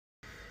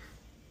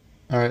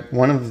All right,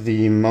 one of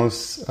the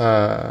most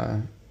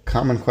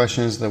common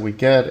questions that we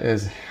get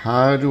is,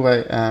 how do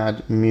I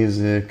add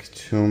music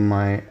to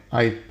my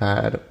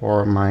iPad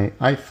or my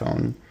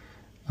iPhone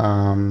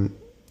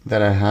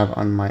that I have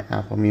on my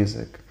Apple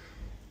Music?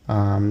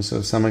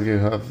 So some of you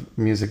have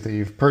music that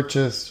you've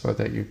purchased or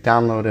that you've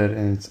downloaded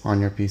and it's on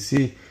your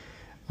PC.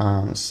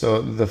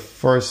 So the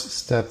first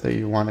step that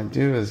you want to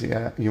do is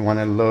you want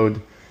to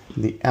load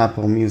the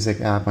Apple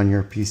Music app on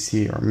your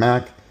PC or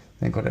Mac,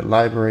 then go to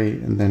Library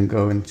and then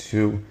go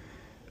into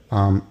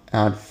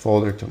Add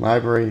Folder to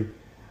Library,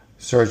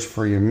 search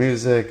for your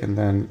music and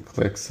then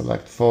click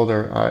Select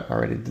Folder. I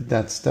already did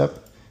that step.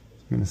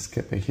 I'm going to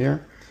skip it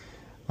here.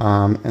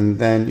 And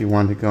then you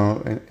want to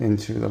go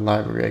into the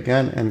library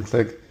again and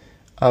click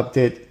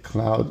Update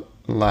Cloud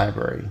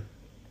Library.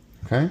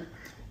 Okay,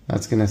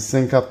 that's going to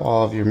sync up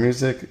all of your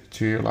music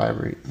to your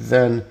library.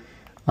 Then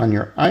on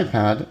your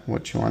iPad,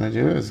 what you want to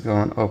do is go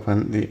and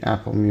open the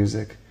Apple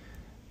Music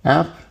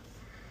app,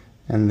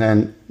 and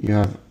then you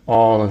have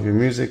all of your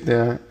music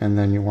there, and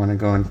then you want to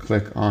go and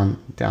click on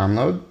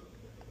Download.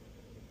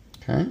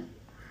 Okay,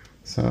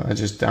 so I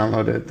just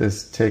downloaded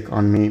this Take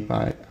On Me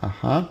by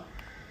Aha.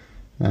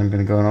 Then I'm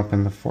going to go and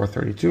open the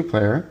 432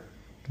 player.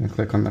 I'm going to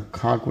click on the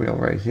cogwheel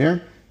right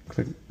here,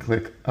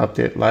 click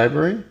Update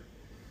Library,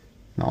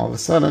 and all of a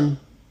sudden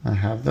I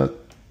have the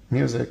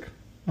music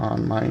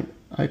on my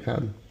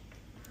iPad.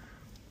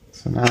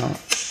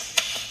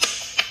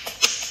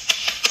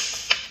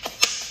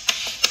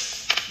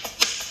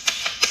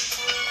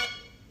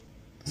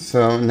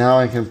 So now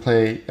I can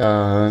play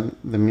the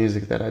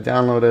music that I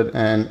downloaded,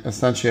 and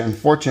essentially,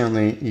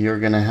 unfortunately, you're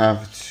going to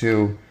have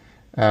to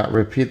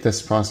repeat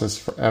this process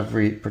for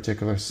every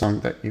particular song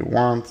that you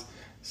want.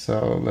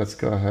 So let's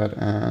go ahead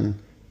and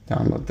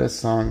download this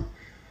song.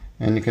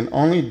 And you can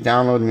only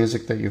download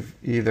music that you've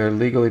either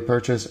legally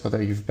purchased or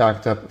that you've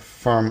backed up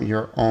from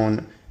your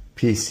own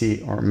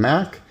PC or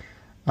Mac.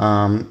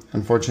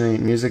 Unfortunately,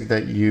 music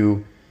that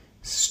you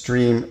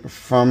stream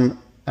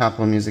from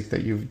Apple Music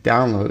that you've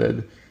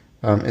downloaded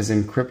is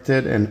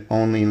encrypted and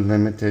only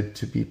limited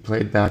to be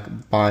played back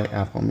by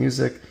Apple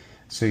Music.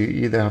 So you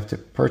either have to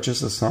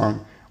purchase a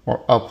song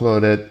or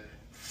upload it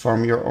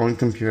from your own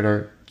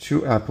computer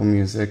to Apple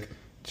Music,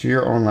 to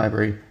your own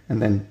library, and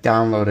then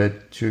download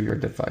it to your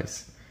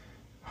device.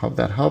 Hope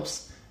that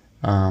helps.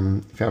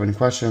 If you have any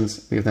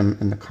questions, leave them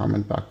in the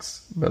comment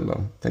box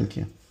below. Thank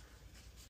you.